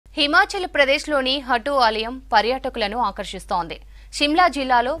హిమాచల్ ప్రదేశ్లోని హటు ఆలయం పర్యాటకులను ఆకర్షిస్తోంది. షిమ్లా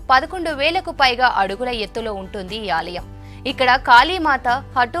జిల్లాలో 11,000కు పైగా అడుగుల ఎత్తులో ఉంటుంది ఈ ఆలయం. ఇక్కడ కాళీమాత,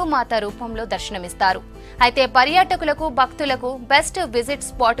 హటుమాత రూపంలో దర్శనమిస్తారు. అయితే పర్యాటకులకు, భక్తులకు బెస్ట్ విజిట్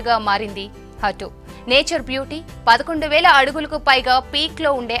స్పాట్ గా మారింది హటు. నేచర్ బ్యూటీ, 11,000 అడుగులకు పైగా పీక్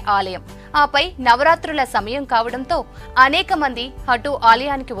లో ఉండే ఆలయం. ఆపై నవరాత్రుల సమయం కావడంతో అనేక మంది హటు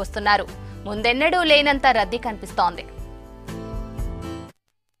ఆలయానికి వస్తున్నారు. ముందెన్నడూ లేనంత రద్దీ కనిపిస్తోంది.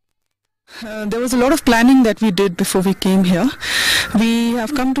 There was a lot of planning that we did before we came here. We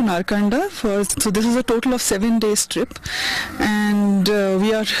have come to Narkanda so this is a total of 7 days trip, and we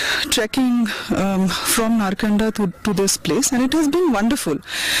are trekking from Narkanda to this place, and it has been wonderful.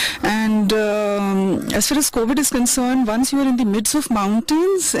 And as far as COVID is concerned, once you are in the midst of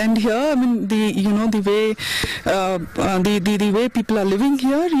mountains, and here, I mean, the way people are living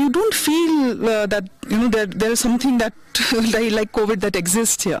here, you don't feel that there is something that like COVID that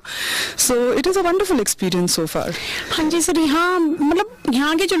exists here. So it is a wonderful experience so far. हाँ जी sir, यहाँ मतलब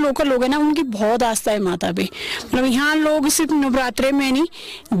यहाँ के जो local लोग हैं ना, उनकी बहुत आस्था है माता पे. मतलब यहाँ लोग सिर्फ नवरात्रे में नहीं,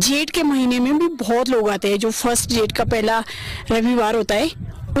 जेठ के महीने में भी बहुत लोग आते हैं. जो फर्स्ट जेठ का पहला रविवार होता है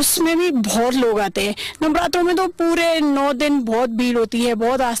उसमें भी बहुत लोग आते हैं. नवरात्रों में तो पूरे 9 दिन बहुत भीड़ होती है,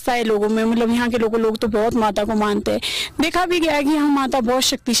 बहुत आस्था है लोगों में. मतलब यहाँ के लोग तो बहुत माता को मानते हैं. देखा भी गया है कि यहाँ माता बहुत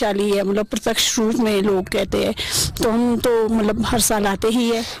शक्तिशाली है, मतलब प्रत्यक्ष रूप में लोग कहते हैं. तो हम तो मतलब हर साल आते ही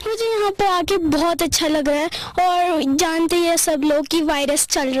है. मुझे यहाँ पे आके बहुत अच्छा लग रहा है, और जानते ही है सब लोग कि वायरस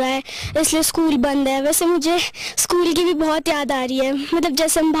चल रहा है, इसलिए स्कूल बंद है. वैसे मुझे स्कूल की भी बहुत याद आ रही है. मतलब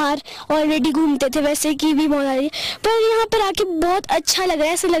जैसे हम बाहर ऑलरेडी घूमते थे वैसे की भी बहुत आ रही है. पर यहाँ पर आके बहुत अच्छा लग रहा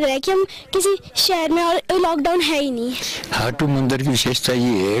है. ऐसा लग रहा है कि हम किसी शहर में, और लॉकडाउन है ही नहीं. हाटू मंदिर की विशेषता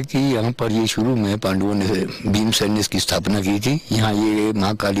ये है कि यहाँ पर ये शुरू में पांडवों ने भीमसेन ने इसकी स्थापना की थी. यहाँ ये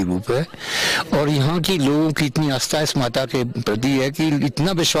महाकाली रूप है, और यहाँ की लोगों की इतनी आस्था इस माता के प्रति है कि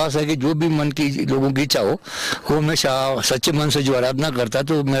इतना विश्वास है कि जो भी मन की लोगों की इच्छा हो वो हमेशा सच्चे मन से जो आराधना करता है,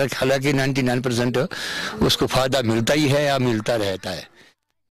 तो मेरा ख्याल है कि 99% उसको फायदा मिलता ही है या मिलता रहता है.